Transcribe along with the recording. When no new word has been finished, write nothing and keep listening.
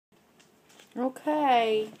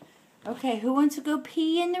Okay. Okay, who wants to go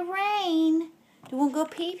pee in the rain? Do you want to go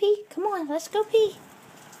pee-pee? Come on, let's go pee.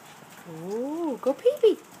 Ooh, go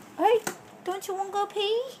pee-pee. Hey, don't you want to go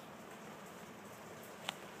pee?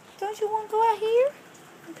 Don't you want to go out here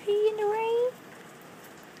and pee in the rain?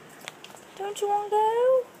 Don't you want to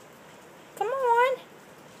go? Come on.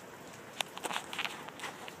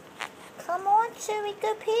 Come on, Chewy,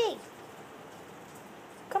 go pee.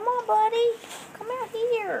 Come on, buddy. Come out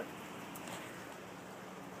here.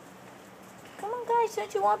 Come on, guys.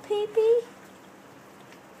 Don't you want pee-pee?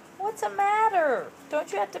 What's the matter?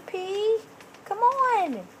 Don't you have to pee? Come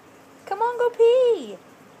on. Come on, go pee.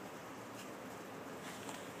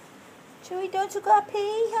 Chewy, don't you got pee,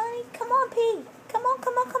 honey? Come on, pee. Come on,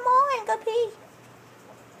 come on, come on. Go pee.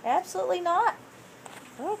 Absolutely not.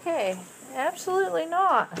 Okay. Absolutely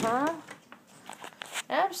not, huh?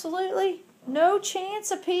 Absolutely no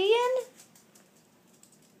chance of peeing?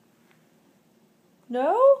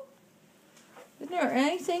 No? Isn't there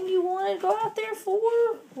anything you want to go out there for?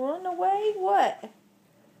 Run away? What?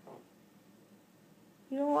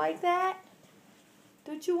 You don't like that?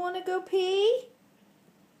 Don't you want to go pee?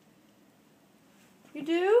 You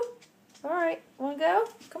do? Alright, want to go?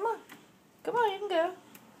 Come on. Come on, you can go.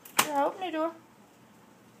 Here, open the door.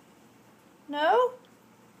 No?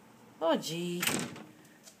 Oh, gee.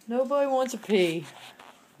 Nobody wants to pee.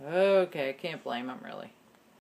 Okay, I can't blame them, really.